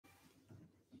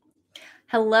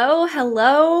Hello,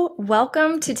 hello.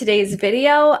 Welcome to today's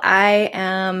video. I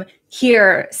am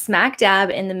here smack dab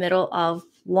in the middle of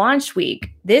launch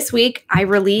week. This week, I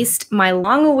released my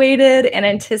long-awaited and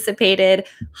anticipated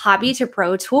Hobby to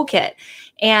Pro Toolkit.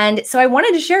 And so I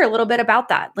wanted to share a little bit about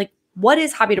that. Like, what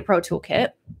is Hobby to Pro Toolkit?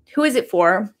 Who is it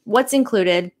for? What's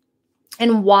included?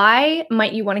 And why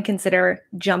might you want to consider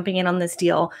jumping in on this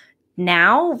deal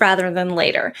now rather than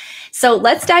later? So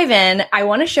let's dive in. I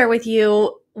want to share with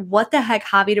you what the heck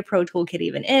Hobby to Pro Toolkit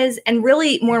even is, and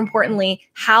really, more importantly,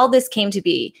 how this came to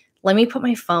be. Let me put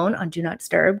my phone on Do Not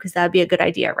Disturb because that'd be a good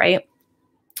idea, right?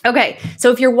 Okay, so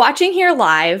if you're watching here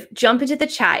live, jump into the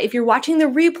chat. If you're watching the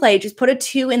replay, just put a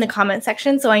 2 in the comment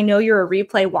section so I know you're a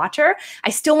replay watcher. I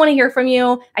still want to hear from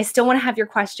you. I still want to have your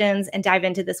questions and dive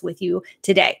into this with you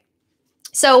today.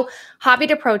 So Hobby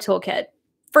to Pro Toolkit.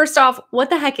 First off, what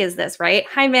the heck is this, right?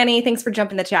 Hi, Manny. Thanks for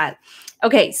jumping the chat.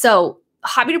 Okay, so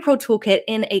Hobby to Pro Toolkit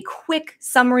in a quick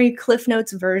summary Cliff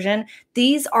Notes version.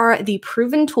 These are the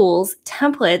proven tools,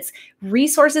 templates,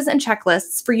 resources, and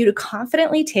checklists for you to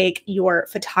confidently take your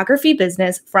photography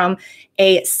business from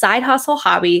a side hustle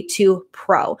hobby to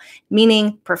pro,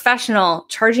 meaning professional,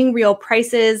 charging real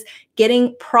prices,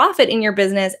 getting profit in your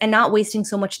business, and not wasting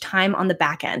so much time on the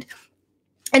back end.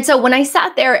 And so when I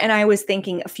sat there and I was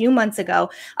thinking a few months ago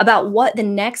about what the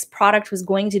next product was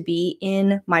going to be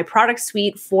in my product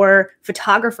suite for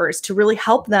photographers to really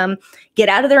help them get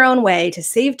out of their own way, to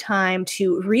save time,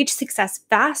 to reach success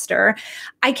faster,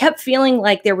 I kept feeling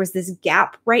like there was this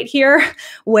gap right here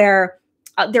where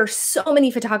there's so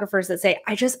many photographers that say,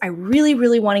 I really,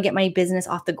 really want to get my business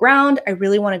off the ground. I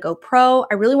really want to go pro.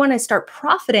 I really want to start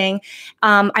profiting.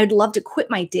 I'd love to quit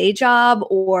my day job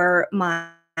or my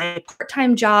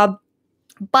part-time job,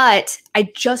 but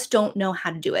I just don't know how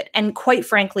to do it. And quite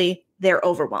frankly, they're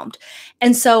overwhelmed.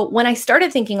 And so when I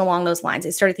started thinking along those lines,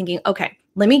 I started thinking, okay,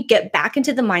 let me get back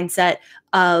into the mindset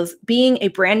of being a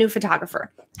brand new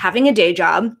photographer, having a day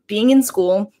job, being in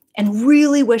school, and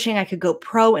really wishing I could go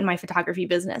pro in my photography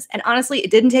business. And honestly,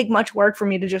 it didn't take much work for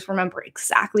me to just remember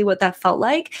exactly what that felt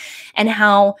like and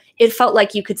how it felt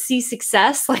like you could see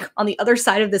success like on the other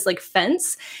side of this like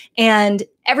fence, and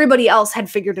everybody else had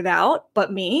figured it out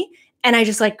but me. And I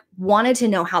just like wanted to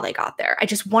know how they got there. I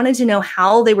just wanted to know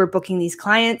how they were booking these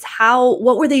clients,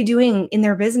 what were they doing in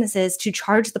their businesses to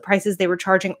charge the prices they were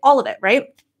charging, all of it, right?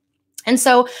 And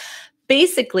so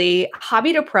basically,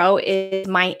 Hobby to Pro is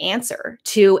my answer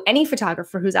to any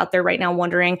photographer who's out there right now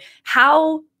wondering,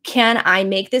 how can I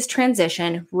make this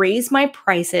transition, raise my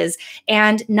prices,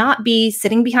 and not be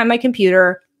sitting behind my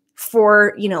computer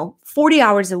for, 40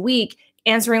 hours a week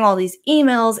answering all these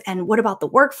emails? And what about the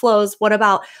workflows? What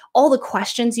about all the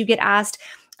questions you get asked?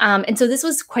 And so this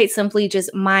was quite simply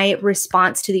just my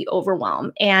response to the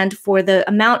overwhelm and for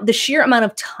the sheer amount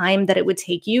of time that it would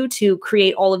take you to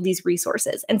create all of these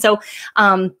resources. And so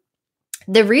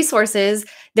the resources,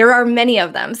 there are many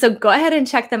of them. So go ahead and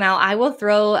check them out. I will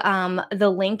throw the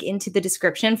link into the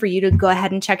description for you to go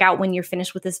ahead and check out when you're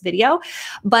finished with this video.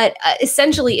 But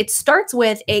essentially, it starts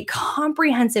with a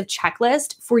comprehensive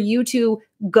checklist for you to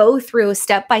go through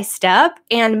step by step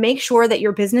and make sure that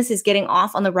your business is getting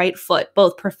off on the right foot,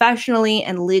 both professionally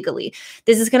and legally.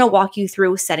 This is going to walk you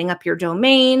through setting up your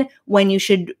domain, when you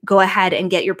should go ahead and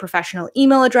get your professional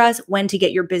email address, when to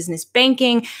get your business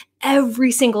banking.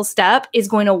 Every single step is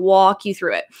going to walk you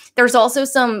through it. There's also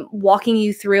some walking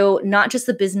you through not just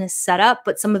the business setup,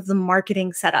 but some of the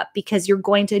marketing setup, because you're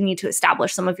going to need to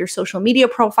establish some of your social media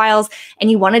profiles,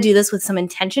 and you want to do this with some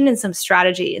intention and some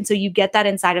strategy. And so you get that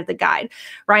inside of the guide.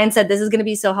 Ryan said, this is going to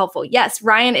be so helpful. Yes,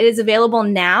 Ryan, it is available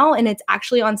now, and it's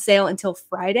actually on sale until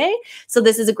Friday. So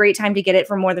this is a great time to get it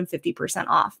for more than 50%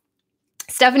 off.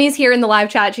 Stephanie's here in the live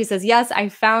chat. She says, yes, I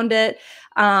found it.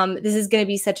 This is going to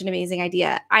be such an amazing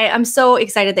idea. I'm so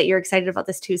excited that you're excited about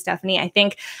this too, Stephanie. I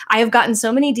think I have gotten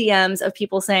so many DMs of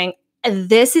people saying,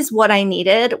 this is what I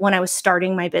needed when I was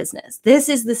starting my business. This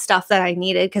is the stuff that I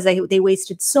needed because they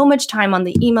wasted so much time on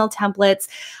the email templates,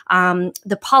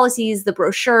 the policies, the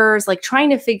brochures, like trying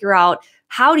to figure out,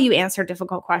 how do you answer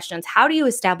difficult questions? How do you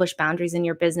establish boundaries in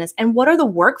your business? And what are the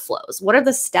workflows? What are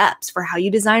the steps for how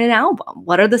you design an album?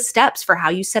 What are the steps for how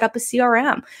you set up a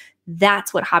CRM?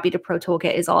 That's what Hobby to Pro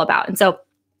Toolkit is all about. And so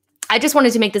I just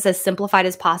wanted to make this as simplified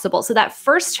as possible. So that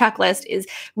first checklist is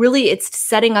really, it's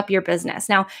setting up your business.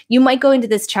 Now, you might go into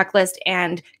this checklist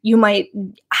and you might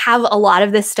have a lot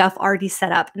of this stuff already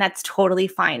set up, and that's totally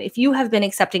fine. If you have been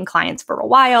accepting clients for a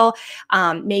while,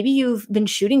 maybe you've been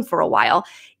shooting for a while,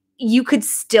 you could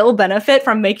still benefit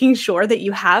from making sure that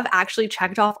you have actually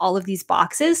checked off all of these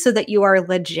boxes so that you are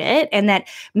legit, and that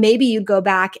maybe you go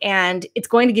back and it's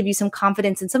going to give you some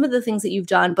confidence in some of the things that you've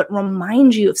done, but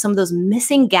remind you of some of those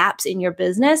missing gaps in your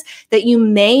business that you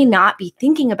may not be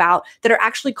thinking about that are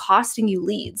actually costing you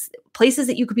leads, places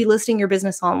that you could be listing your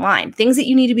business online, things that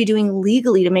you need to be doing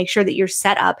legally to make sure that you're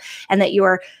set up and that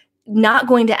you're not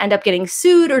going to end up getting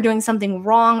sued or doing something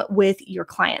wrong with your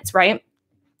clients, right?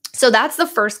 So that's the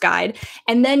first guide.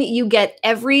 And then you get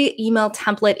every email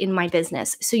template in my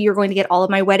business. So you're going to get all of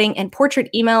my wedding and portrait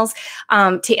emails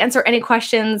to answer any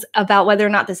questions about whether or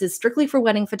not this is strictly for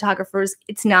wedding photographers.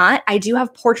 It's not. I do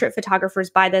have portrait photographers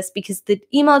buy this because the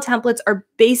email templates are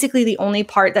basically the only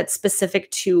part that's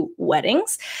specific to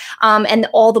weddings. And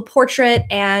all the portrait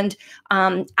and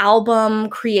album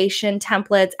creation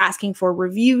templates, asking for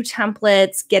review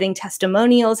templates, getting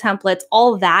testimonial templates,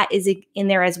 all that is in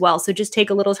there as well. So just take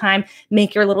a little time,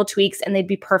 make your little tweaks, and they'd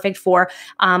be perfect for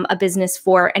a business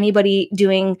for anybody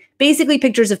doing basically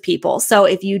pictures of people. So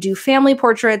if you do family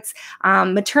portraits,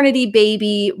 maternity,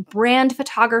 baby, brand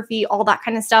photography, all that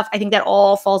kind of stuff, I think that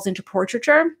all falls into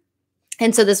portraiture.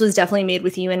 And so this was definitely made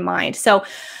with you in mind. So,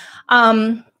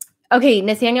 okay,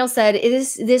 Nathaniel said,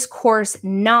 is this course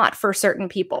not for certain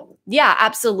people? Yeah,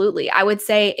 absolutely. I would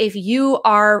say if you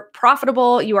are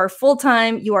profitable, you are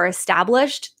full-time, you are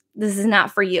established, this is not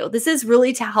for you. This is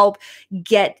really to help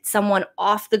get someone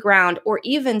off the ground, or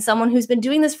even someone who's been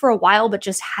doing this for a while but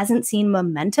just hasn't seen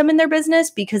momentum in their business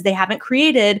because they haven't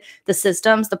created the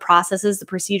systems, the processes, the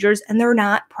procedures, and they're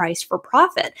not priced for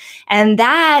profit. And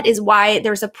that is why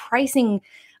there's a pricing,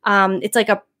 it's like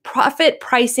a profit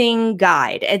pricing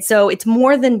guide. And so it's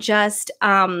more than just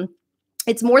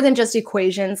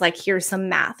equations, like here's some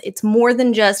math. It's more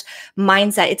than just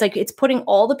mindset. It's like it's putting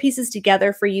all the pieces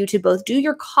together for you to both do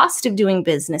your cost of doing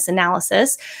business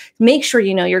analysis, make sure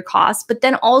you know your costs, but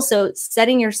then also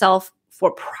setting yourself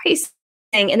for pricing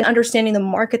and understanding the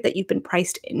market that you've been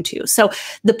priced into. So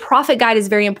the profit guide is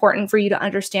very important for you to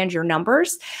understand your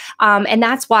numbers. And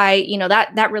that's why, you know,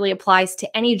 that really applies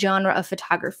to any genre of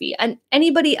photography. And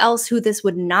anybody else who this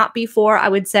would not be for, I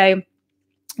would say,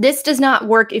 this does not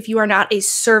work if you are not a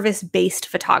service-based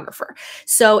photographer.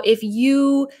 So if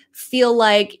you feel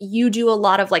like you do a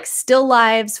lot of like still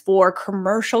lives for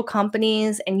commercial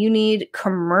companies and you need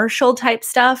commercial type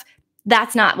stuff,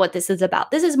 that's not what this is about.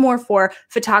 This is more for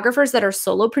photographers that are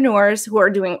solopreneurs who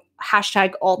are doing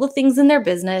hashtag all the things in their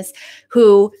business,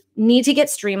 who need to get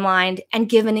streamlined and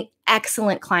give an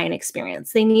excellent client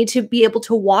experience. They need to be able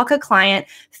to walk a client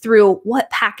through what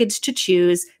package to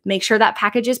choose, make sure that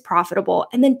package is profitable,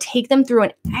 and then take them through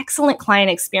an excellent client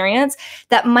experience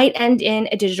that might end in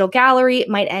a digital gallery, it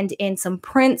might end in some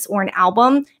prints or an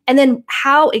album, and then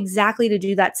how exactly to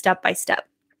do that step by step.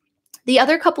 The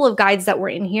other couple of guides that were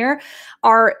in here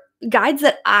are guides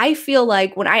that I feel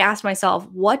like when I asked myself,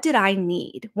 what did I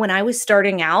need when I was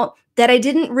starting out that I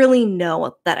didn't really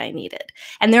know that I needed?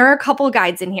 And there are a couple of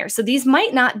guides in here. So these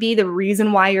might not be the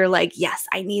reason why you're like, yes,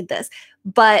 I need this.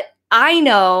 But I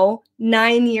know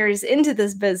 9 years into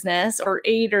this business, or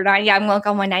 8 or 9, I'm like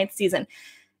on my 9th season,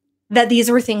 that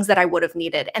these were things that I would have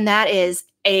needed. And that is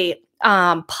a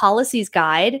policies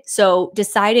guide. So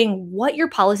deciding what your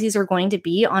policies are going to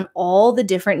be on all the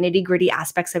different nitty-gritty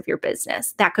aspects of your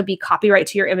business. That could be copyright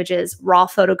to your images, raw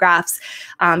photographs,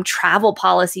 travel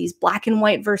policies, black and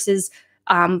white versus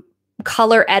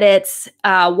color edits,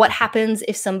 what happens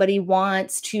if somebody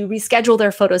wants to reschedule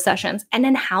their photo sessions, and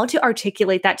then how to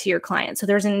articulate that to your client. So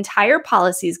there's an entire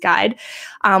policies guide,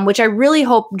 which I really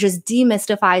hope just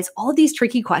demystifies all of these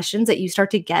tricky questions that you start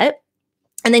to get.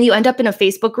 And then you end up in a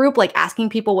Facebook group, like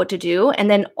asking people what to do. And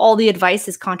then all the advice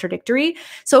is contradictory.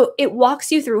 So it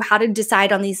walks you through how to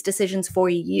decide on these decisions for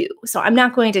you. So I'm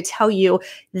not going to tell you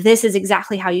this is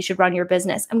exactly how you should run your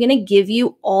business. I'm going to give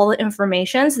you all the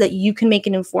information so that you can make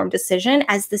an informed decision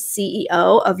as the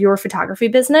CEO of your photography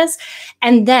business,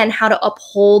 and then how to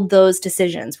uphold those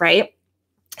decisions, right?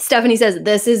 Stephanie says,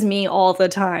 this is me all the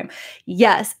time.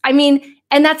 Yes. I mean,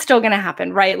 and that's still going to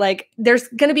happen, right? Like there's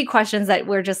going to be questions that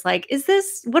we're just like,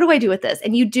 what do I do with this?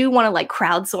 And you do want to like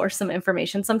crowdsource some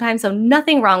information sometimes. So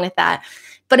nothing wrong with that.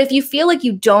 But if you feel like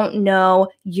you don't know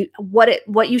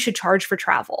what you should charge for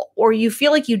travel, or you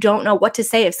feel like you don't know what to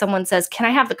say if someone says, can I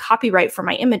have the copyright for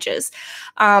my images?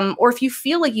 Or if you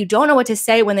feel like you don't know what to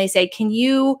say when they say, can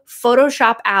you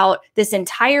Photoshop out this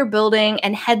entire building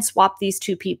and head swap these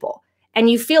two people? And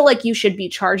you feel like you should be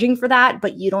charging for that,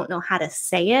 but you don't know how to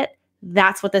say it.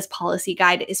 That's what this policy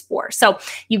guide is for. So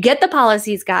you get the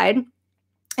policies guide.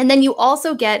 And then you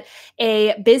also get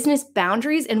a business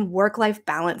boundaries and work-life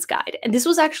balance guide. And this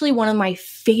was actually one of my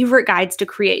favorite guides to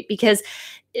create because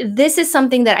this is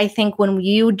something that I think when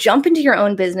you jump into your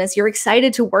own business, you're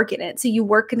excited to work in it. So you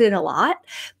work in it a lot,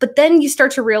 but then you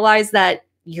start to realize that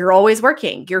you're always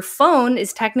working. Your phone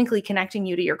is technically connecting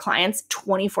you to your clients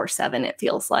 24/7, it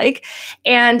feels like.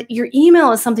 And your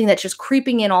email is something that's just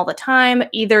creeping in all the time.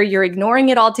 Either you're ignoring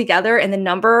it altogether and the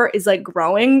number is like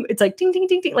growing. It's like ding, ding,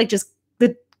 ding, ding, like just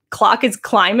the clock is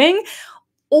climbing,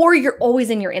 or you're always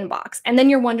in your inbox. And then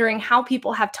you're wondering how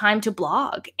people have time to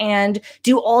blog and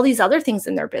do all these other things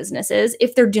in their businesses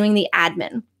if they're doing the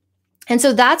admin. And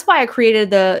so that's why I created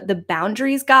the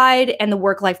boundaries guide and the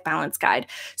work-life balance guide.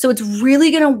 So it's really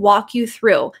going to walk you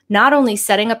through not only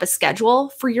setting up a schedule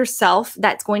for yourself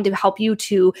that's going to help you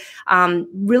to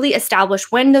really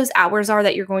establish when those hours are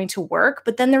that you're going to work,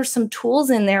 but then there's some tools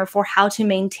in there for how to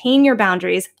maintain your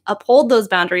boundaries, uphold those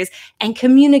boundaries, and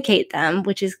communicate them,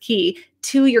 which is key,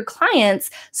 to your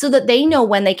clients so that they know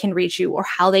when they can reach you or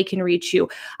how they can reach you,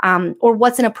 or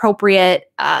what's an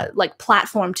appropriate like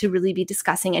platform to really be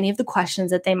discussing any of the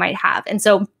questions that they might have. And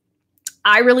so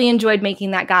I really enjoyed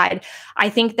making that guide. I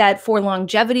think that for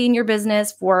longevity in your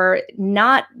business, for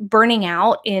not burning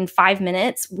out in 5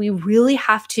 minutes, we really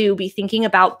have to be thinking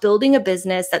about building a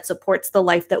business that supports the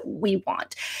life that we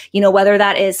want. You know, whether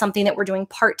that is something that we're doing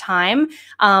part-time,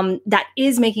 that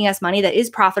is making us money, that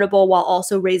is profitable while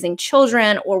also raising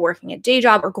children or working a day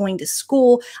job or going to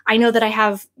school. I know that I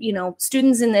have, you know,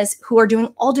 students in this who are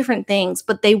doing all different things,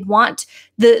 but they want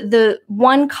the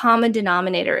one common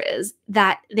denominator is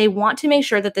that they want to make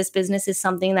sure that this business is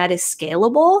something that is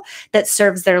scalable, that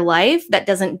serves their life, that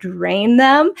doesn't drain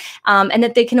them, and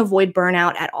that they can avoid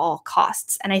burnout at all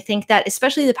costs. And I think that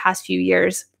especially the past few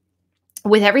years,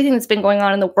 with everything that's been going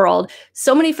on in the world,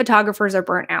 so many photographers are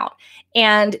burnt out.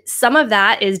 And some of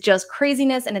that is just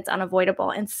craziness and it's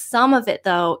unavoidable. And some of it,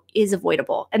 though, is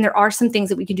avoidable. And there are some things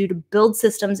that we can do to build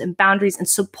systems and boundaries and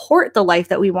support the life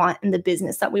that we want and the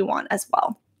business that we want as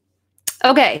well.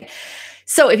 Okay,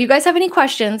 so if you guys have any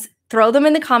questions, throw them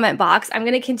in the comment box. I'm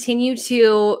going to continue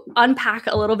to unpack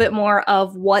a little bit more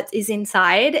of what is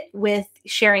inside with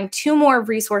sharing 2 more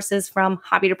resources from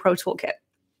Hobby to Pro Toolkit.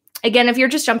 Again, if you're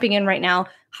just jumping in right now,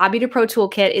 Hobby to Pro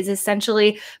Toolkit is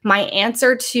essentially my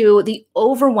answer to the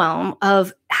overwhelm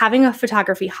of having a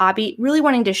photography hobby, really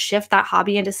wanting to shift that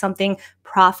hobby into something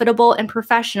profitable and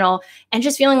professional, and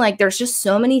just feeling like there's just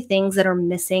so many things that are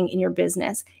missing in your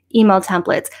business. Email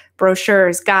templates,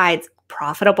 brochures, guides,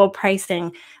 profitable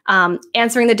pricing,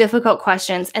 answering the difficult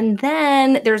questions. And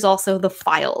then there's also the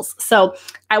files. So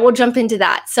I will jump into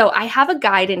that. So I have a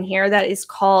guide in here that is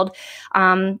called,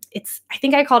 I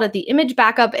think I called it the Image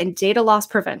Backup and Data Loss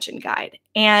Prevention Guide.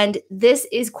 And this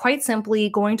is quite simply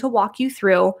going to walk you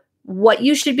through what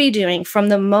you should be doing from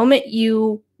the moment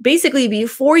you, basically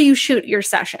before you shoot your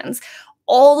sessions,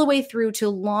 all the way through to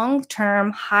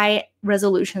long-term high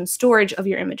resolution storage of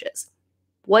your images.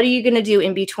 What are you going to do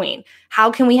in between?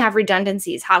 How can we have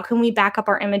redundancies? How can we back up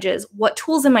our images? What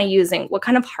tools am I using? What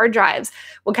kind of hard drives?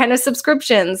 What kind of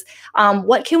subscriptions?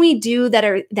 What can we do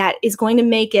that is going to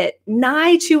make it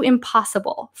nigh to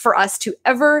impossible for us to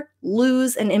ever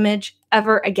lose an image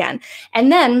ever again?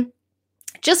 And then,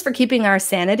 just for keeping our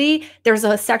sanity, there's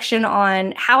a section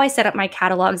on how I set up my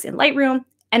catalogs in Lightroom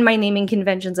and my naming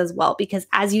conventions as well, because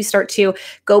as you start to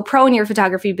go pro in your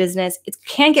photography business, it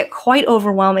can get quite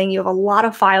overwhelming. You have a lot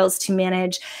of files to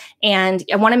manage, and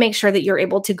I want to make sure that you're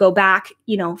able to go back,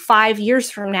 5 years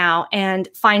from now and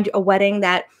find a wedding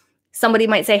that somebody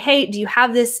might say, hey, do you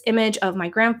have this image of my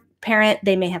grandparent?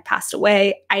 They may have passed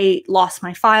away. I lost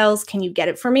my files. Can you get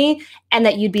it for me? And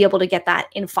that you'd be able to get that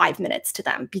in 5 minutes to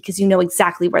them because you know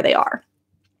exactly where they are.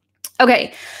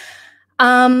 Okay.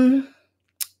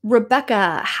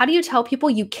 Rebecca, how do you tell people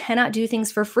you cannot do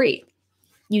things for free?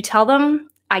 You tell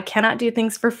them, I cannot do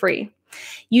things for free.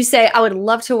 You say, I would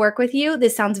love to work with you.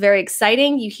 This sounds very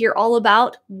exciting. You hear all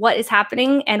about what is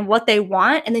happening and what they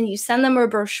want, and then you send them a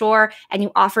brochure and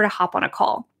you offer to hop on a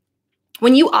call.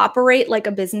 When you operate like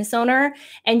a business owner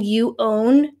and you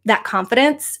own that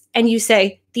confidence and you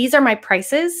say, these are my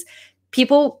prices,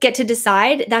 people get to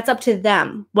decide. That's up to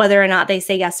them whether or not they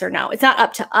say yes or no. It's not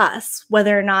up to us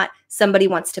whether or not somebody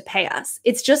wants to pay us.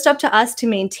 It's just up to us to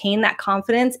maintain that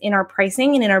confidence in our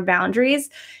pricing and in our boundaries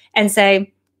and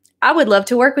say, I would love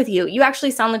to work with you. You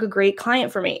actually sound like a great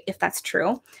client for me, if that's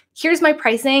true. Here's my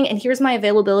pricing and here's my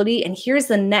availability and here's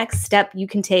the next step you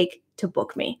can take to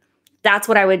book me. That's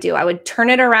what I would do. I would turn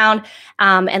it around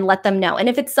and let them know. And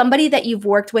if it's somebody that you've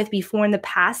worked with before in the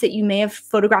past that you may have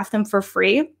photographed them for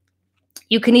free,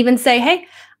 you can even say, hey,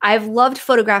 I've loved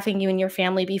photographing you and your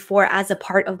family before as a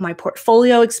part of my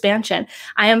portfolio expansion.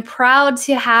 I am proud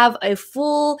to have a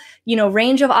full,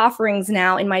 range of offerings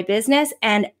now in my business,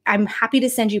 and I'm happy to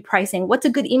send you pricing. What's a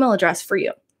good email address for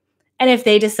you? And if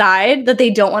they decide that they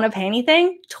don't want to pay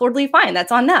anything, totally fine.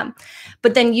 That's on them.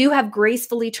 But then you have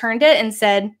gracefully turned it and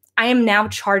said, I am now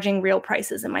charging real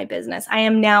prices in my business. I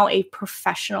am now a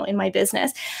professional in my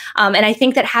business. And I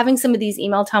think that having some of these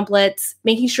email templates,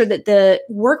 making sure that the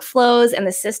workflows and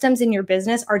the systems in your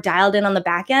business are dialed in on the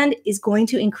back end is going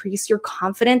to increase your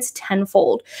confidence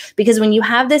tenfold. Because when you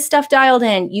have this stuff dialed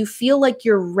in, you feel like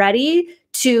you're ready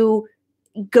to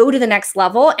go to the next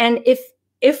level. And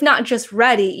if not just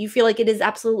ready, you feel like it is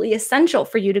absolutely essential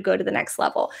for you to go to the next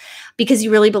level because you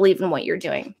really believe in what you're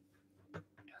doing.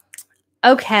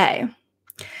 Okay.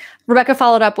 Rebecca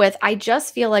followed up with, I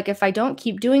just feel like if I don't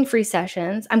keep doing free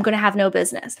sessions, I'm going to have no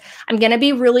business. I'm going to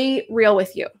be really real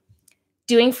with you.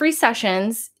 Doing free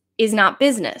sessions is not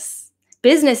business.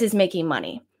 Business is making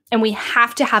money. And we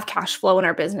have to have cash flow in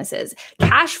our businesses.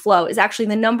 Cash flow is actually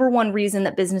the number one reason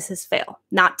that businesses fail.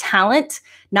 Not talent,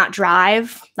 not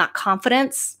drive, not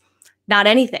confidence, not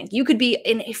anything. You could be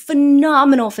a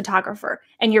phenomenal photographer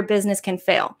and your business can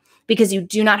fail because you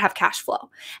do not have cash flow.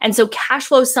 And so cash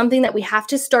flow is something that we have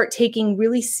to start taking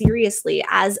really seriously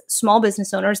as small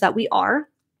business owners that we are.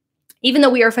 Even though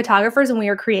we are photographers and we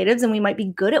are creatives and we might be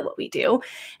good at what we do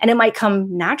and it might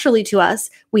come naturally to us,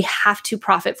 we have to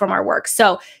profit from our work.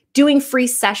 So doing free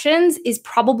sessions is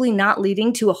probably not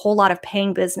leading to a whole lot of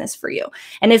paying business for you.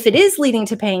 And if it is leading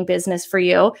to paying business for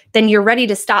you, then you're ready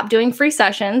to stop doing free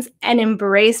sessions and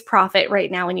embrace profit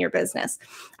right now in your business.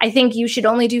 I think you should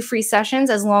only do free sessions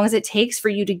as long as it takes for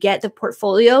you to get the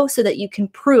portfolio so that you can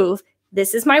prove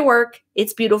this is my work,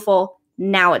 it's beautiful,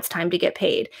 now it's time to get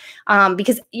paid.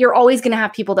 Because you're always going to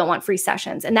have people that want free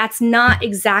sessions. And that's not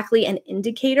exactly an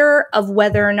indicator of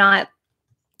whether or not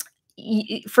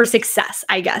for success,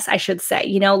 I guess I should say,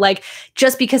 like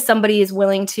just because somebody is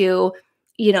willing to,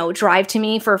 drive to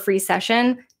me for a free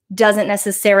session doesn't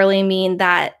necessarily mean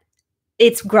that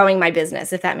it's growing my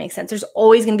business, if that makes sense. There's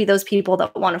always going to be those people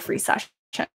that want a free session.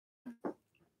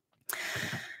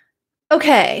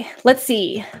 Okay, let's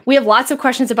see. We have lots of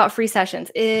questions about free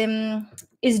sessions.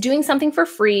 Is doing something for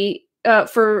free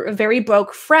for a very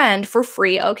broke friend for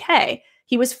free okay?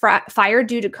 He was fired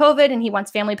due to COVID and he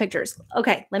wants family pictures.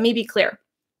 Okay, let me be clear.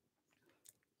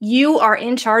 You are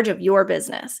in charge of your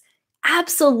business.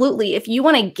 Absolutely. If you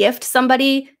want to gift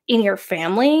somebody in your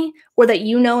family or that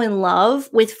you know and love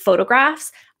with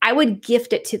photographs, I would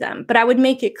gift it to them, but I would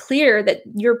make it clear that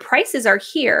your prices are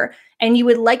here and you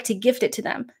would like to gift it to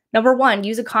them. Number one,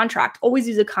 use a contract. Always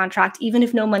use a contract, even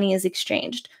if no money is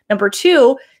exchanged. Number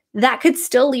two, that could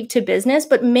still lead to business,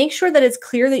 but make sure that it's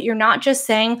clear that you're not just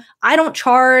saying, I don't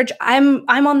charge, I'm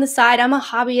on the side, I'm a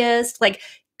hobbyist. Like,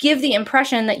 give the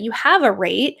impression that you have a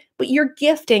rate, but you're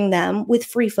gifting them with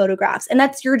free photographs. And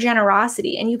that's your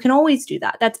generosity. And you can always do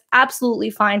that. That's absolutely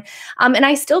fine. And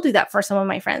I still do that for some of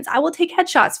my friends. I will take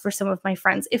headshots for some of my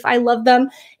friends. If I love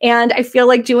them and I feel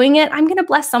like doing it, I'm going to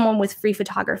bless someone with free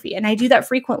photography. And I do that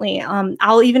frequently.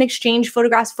 I'll even exchange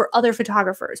photographs for other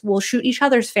photographers. We'll shoot each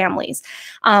other's families.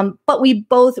 But we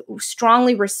both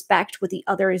strongly respect what the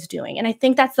other is doing. And I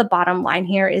think that's the bottom line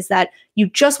here, is that you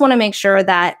just want to make sure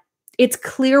that it's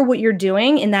clear what you're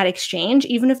doing in that exchange,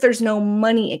 even if there's no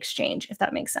money exchange, if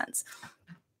that makes sense.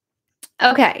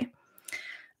 Okay.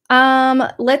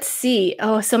 Let's see.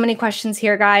 Oh, so many questions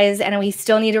here, guys, and we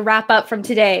still need to wrap up from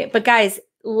today. But guys,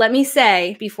 let me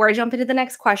say, before I jump into the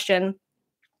next question,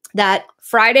 that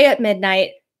Friday at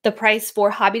midnight, the price for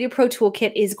Hobby to Pro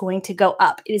Toolkit is going to go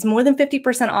up. It is more than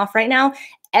 50% off right now.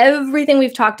 Everything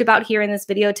we've talked about here in this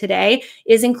video today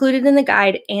is included in the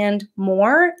guide and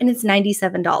more, and it's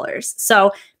 $97.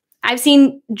 So I've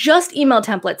seen just email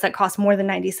templates that cost more than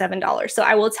 $97. So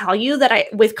I will tell you that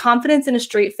with confidence and a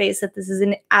straight face, that this is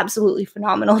an absolutely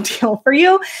phenomenal deal for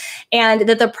you and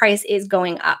that the price is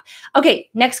going up. Okay,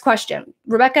 next question.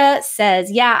 Rebecca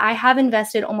says, yeah, I have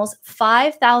invested almost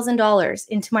 $5,000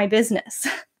 into my business.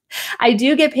 I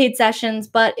do get paid sessions,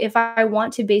 but if I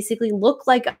want to basically look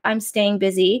like I'm staying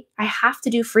busy, I have to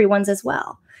do free ones as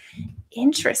well.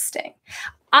 Interesting.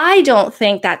 I don't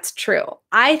think that's true.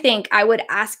 I think I would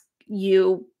ask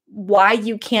you why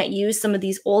you can't use some of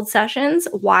these old sessions,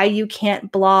 why you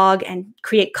can't blog and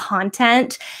create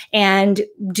content and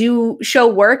show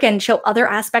work and show other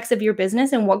aspects of your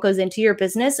business and what goes into your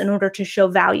business in order to show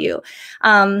value.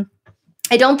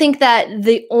 I don't think that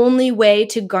the only way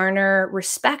to garner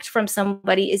respect from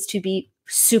somebody is to be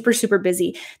super, super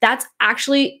busy. That's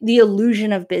actually the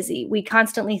illusion of busy. We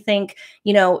constantly think,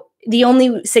 the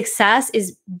only success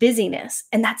is busyness.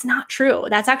 And that's not true.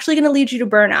 That's actually going to lead you to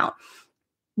burnout.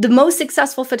 The most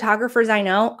successful photographers I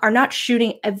know are not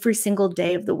shooting every single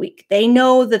day of the week. They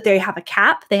know that they have a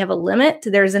cap, they have a limit,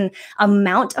 there's an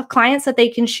amount of clients that they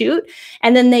can shoot,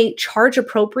 and then they charge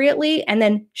appropriately and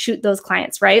then shoot those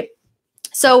clients, right?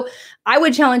 So I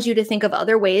would challenge you to think of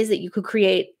other ways that you could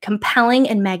create compelling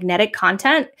and magnetic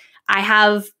content. I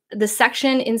have the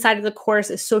section inside of the course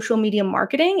is social media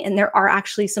marketing, and there are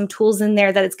actually some tools in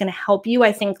there that it's going to help you,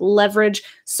 I think, leverage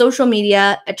social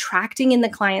media, attracting in the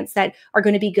clients that are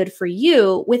going to be good for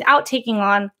you without taking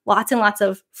on lots and lots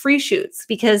of free shoots.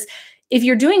 Because if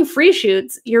you're doing free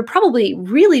shoots, you're probably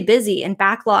really busy and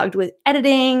backlogged with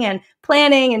editing and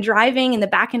planning and driving and the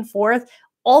back and forth,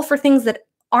 all for things that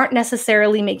aren't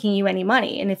necessarily making you any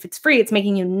money. And if it's free, it's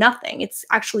making you nothing. It's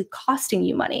actually costing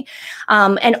you money.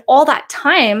 And all that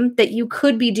time that you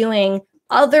could be doing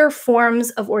other forms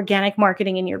of organic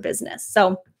marketing in your business.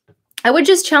 So I would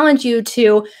just challenge you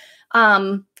to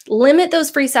limit those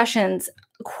free sessions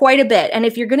quite a bit. And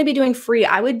if you're going to be doing free,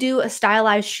 I would do a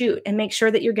stylized shoot and make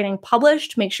sure that you're getting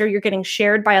published, make sure you're getting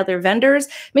shared by other vendors,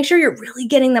 make sure you're really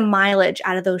getting the mileage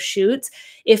out of those shoots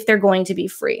if they're going to be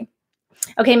free.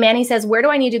 Okay, Manny says, where do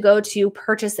I need to go to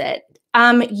purchase it?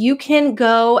 You can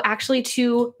go actually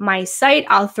to my site.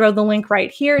 I'll throw the link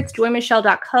right here. It's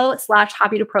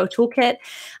joymichelle.co/hobby to Pro Toolkit.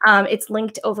 It's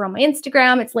linked over on my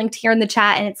Instagram. It's linked here in the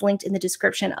chat, and it's linked in the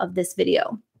description of this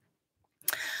video.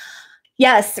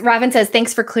 Yes, Ravin says,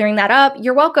 thanks for clearing that up.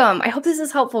 You're welcome. I hope this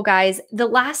is helpful, guys. The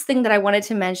last thing that I wanted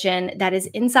to mention that is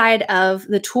inside of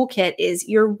the toolkit is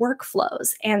your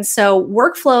workflows. And so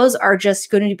workflows are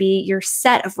just going to be your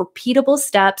set of repeatable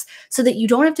steps so that you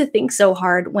don't have to think so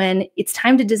hard when it's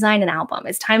time to design an album.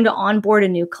 It's time to onboard a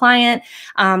new client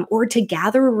or to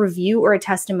gather a review or a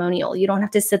testimonial. You don't have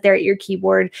to sit there at your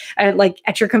keyboard, like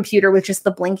at your computer with just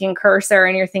the blinking cursor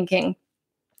and you're thinking,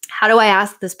 how do I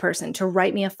ask this person to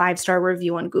write me a 5-star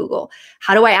review on Google?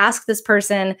 How do I ask this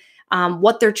person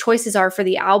what their choices are for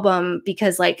the album?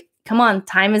 Because like, come on,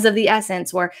 time is of the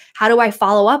essence. Or how do I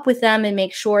follow up with them and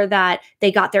make sure that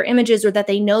they got their images or that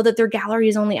they know that their gallery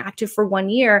is only active for 1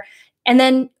 year? And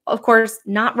then, of course,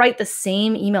 not write the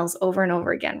same emails over and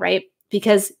over again, right?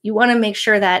 Because you want to make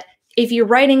sure that if you're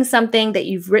writing something that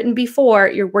you've written before,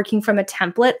 you're working from a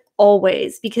template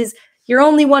always, because you're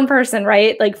only one person,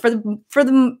 right? Like for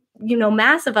the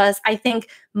mass of us, I think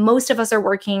most of us are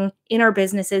working in our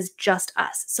businesses, just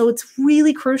us. So it's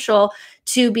really crucial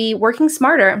to be working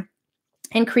smarter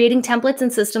and creating templates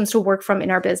and systems to work from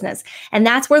in our business. And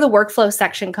that's where the workflow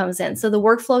section comes in. So the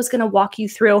workflow is going to walk you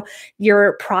through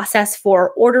your process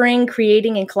for ordering,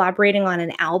 creating, and collaborating on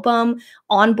an album,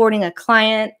 onboarding a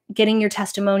client, getting your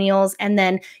testimonials, and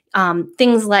then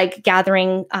things like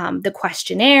gathering the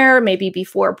questionnaire, maybe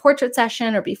before a portrait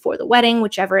session or before the wedding,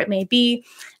 whichever it may be,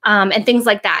 and things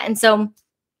like that. And so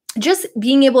just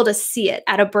being able to see it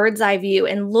at a bird's eye view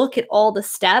and look at all the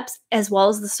steps as well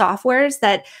as the softwares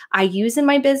that I use in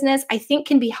my business, I think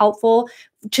can be helpful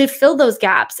to fill those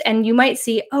gaps. And you might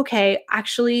see, okay,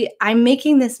 actually, I'm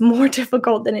making this more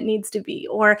difficult than it needs to be,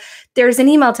 or there's an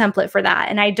email template for that,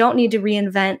 and I don't need to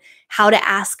reinvent how to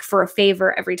ask for a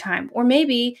favor every time. Or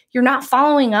maybe you're not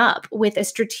following up with a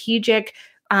strategic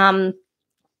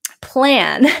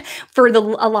plan for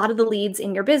a lot of the leads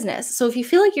in your business. So if you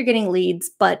feel like you're getting leads,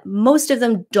 but most of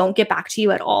them don't get back to you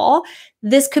at all,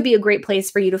 this could be a great place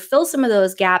for you to fill some of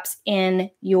those gaps in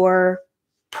your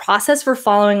process for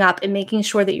following up and making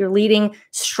sure that you're leading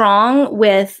strong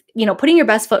with, putting your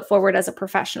best foot forward as a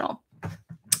professional.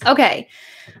 Okay.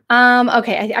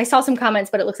 I saw some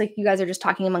comments, but it looks like you guys are just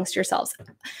talking amongst yourselves.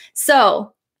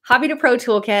 So Hobby to Pro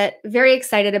Toolkit, very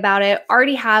excited about it.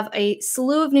 Already have a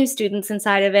slew of new students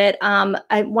inside of it.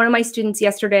 One of my students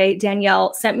yesterday,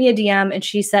 Danielle, sent me a DM and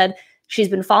she said she's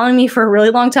been following me for a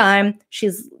really long time.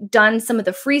 She's done some of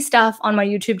the free stuff on my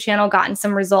YouTube channel, gotten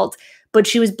some results, but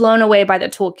she was blown away by the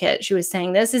toolkit. She was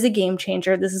saying, this is a game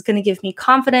changer. This is going to give me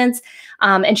confidence.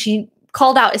 And she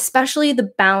called out especially the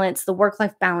balance, the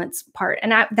work-life balance part.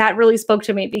 And that really spoke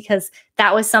to me because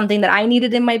that was something that I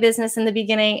needed in my business in the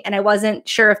beginning. And I wasn't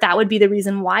sure if that would be the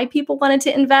reason why people wanted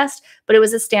to invest, but it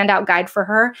was a standout guide for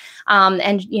her.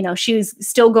 And she was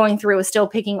still going through, was still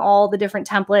picking all the different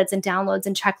templates and downloads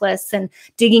and checklists and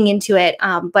digging into it.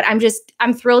 But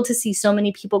I'm thrilled to see so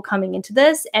many people coming into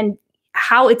this and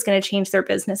how it's going to change their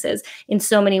businesses in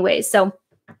so many ways. So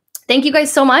thank you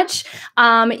guys so much.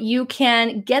 You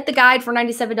can get the guide for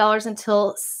 $97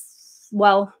 until,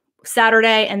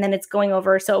 Saturday, and then it's going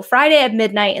over. So Friday at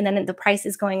midnight, and then the price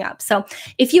is going up. So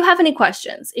if you have any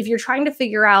questions, if you're trying to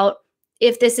figure out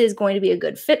if this is going to be a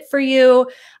good fit for you,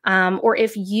 or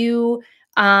if you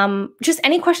just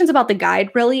any questions about the guide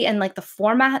really and like the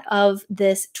format of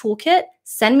this toolkit,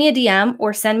 send me a DM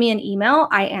or send me an email.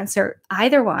 I answer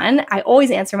either one. I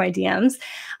always answer my DMs.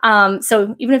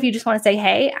 So even if you just want to say,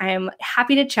 hey, I'm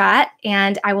happy to chat,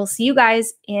 and I will see you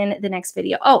guys in the next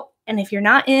video. Oh, and if you're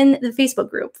not in the Facebook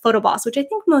group, PHOTOBOSS, which I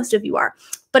think most of you are,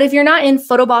 but if you're not in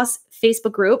PHOTOBOSS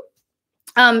Facebook group,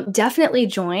 definitely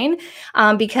join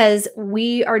because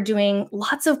we are doing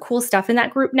lots of cool stuff in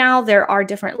that group now. There are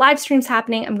different live streams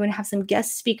happening. I'm going to have some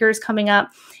guest speakers coming up,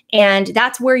 and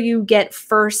that's where you get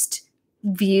first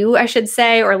view, I should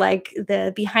say, or like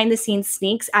the behind the scenes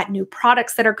sneaks at new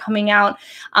products that are coming out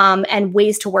and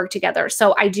ways to work together.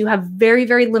 So I do have very,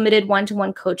 very limited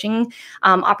one-to-one coaching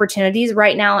opportunities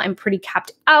right now. I'm pretty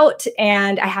capped out,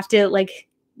 and I have to like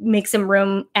make some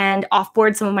room and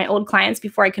offboard some of my old clients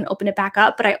before I can open it back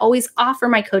up. But I always offer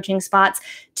my coaching spots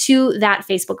to that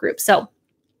Facebook group. So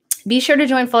be sure to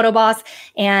join PHOTOBOSS,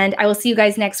 and I will see you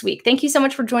guys next week. Thank you so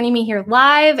much for joining me here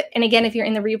live. And again, if you're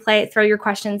in the replay, throw your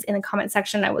questions in the comment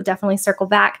section. I will definitely circle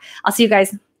back. I'll see you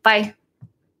guys. Bye.